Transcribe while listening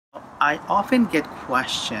I often get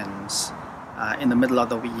questions in the middle of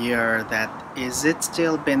the year that is it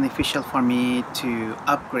still beneficial for me to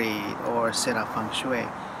upgrade or set up feng shui?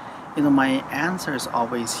 My answer is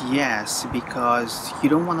always yes, because you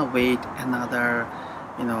don't want to wait another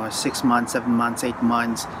 6 months, 7 months, 8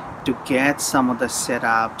 months to get some of the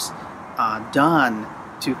setups done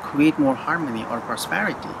to create more harmony or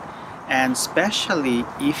prosperity. And especially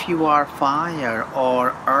if you are fire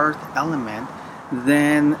or earth element,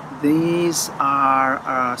 then these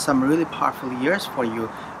are some really powerful years for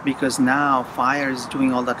you, because now fire is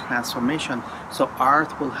doing all the transformation, so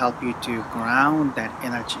earth will help you to ground that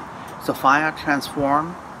energy. So fire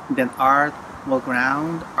transform, then earth will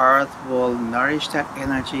ground, earth will nourish that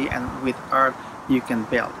energy, and with earth you can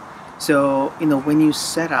build. So when you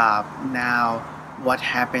set up now, what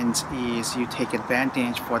happens is you take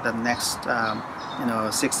advantage for the next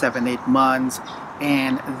 6, 7, 8 months,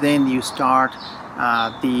 and then you start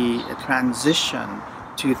the transition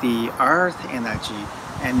to the earth energy,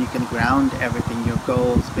 and you can ground everything, your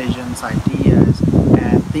goals, visions, ideas,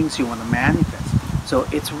 and things you want to manifest. So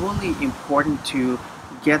it's really important to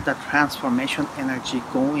get the transformation energy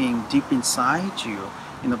going deep inside you,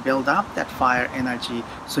 build up that fire energy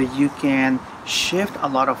so you can shift a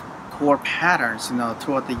lot of core patterns.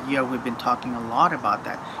 Throughout the year we've been talking a lot about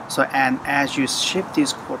that. So, and as you shift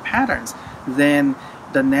these core patterns, then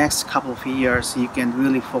the next couple of years you can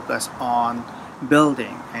really focus on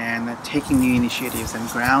building and taking new initiatives and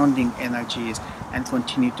grounding energies and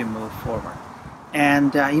continue to move forward.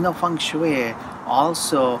 And feng shui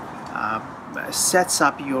also sets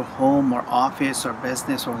up your home or office or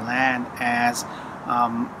business or land as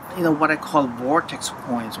what I call vortex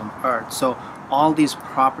points on earth. So all these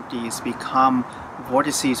properties become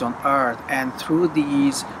vortices on earth, and through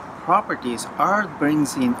these properties, earth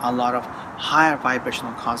brings in a lot of higher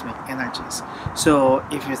vibrational cosmic energies. So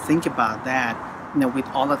if you think about that, with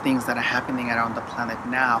all the things that are happening around the planet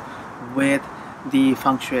now, with the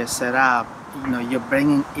feng shui setup, you're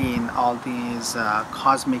bringing in all these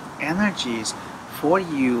cosmic energies for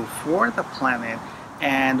you, for the planet,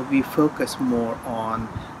 and we focus more on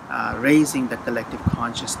raising the collective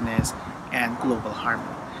consciousness and global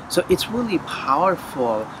harmony. So it's really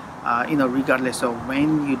powerful, regardless of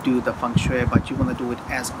when you do the feng shui, but you want to do it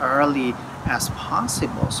as early as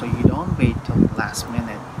possible, so you don't wait till the last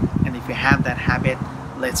minute. And if you have that habit,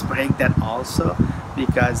 let's break that also,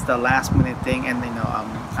 because the last minute thing, and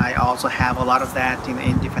I also have a lot of that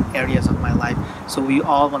in different areas of my life. So we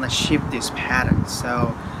all want to shift this pattern.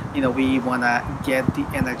 So we want to get the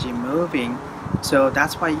energy moving. So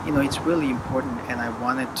that's why it's really important, and I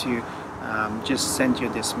wanted to just send you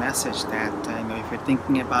this message that if you're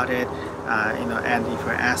thinking about it, and if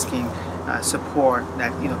you're asking support,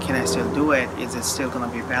 that can I still do it? Is it still going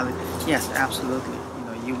to be valid? Yes, absolutely.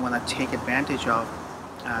 You want to take advantage of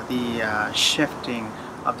the shifting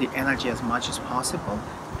of the energy as much as possible,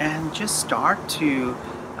 and just start to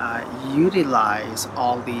utilize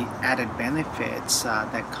all the added benefits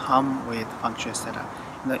that come with feng shui setup.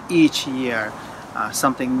 Each year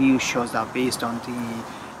something new shows up based on the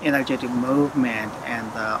energetic movement and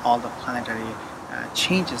all the planetary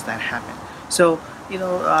changes that happen. So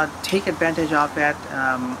take advantage of that.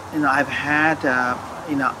 I've had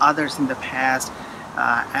others in the past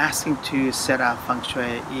asking to set up feng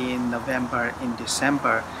shui in November, in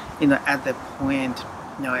December. At that point,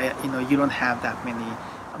 you don't have that many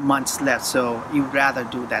months left, so you'd rather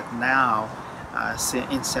do that now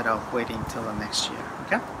instead of waiting till the next year.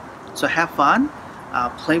 Okay, so have fun,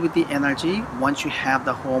 play with the energy. Once you have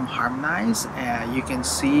the home harmonized, you can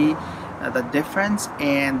see the difference,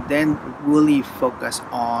 and then really focus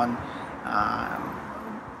on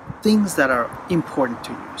things that are important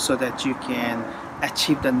to you, so that you can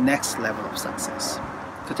achieve the next level of success.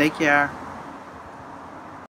 So take care.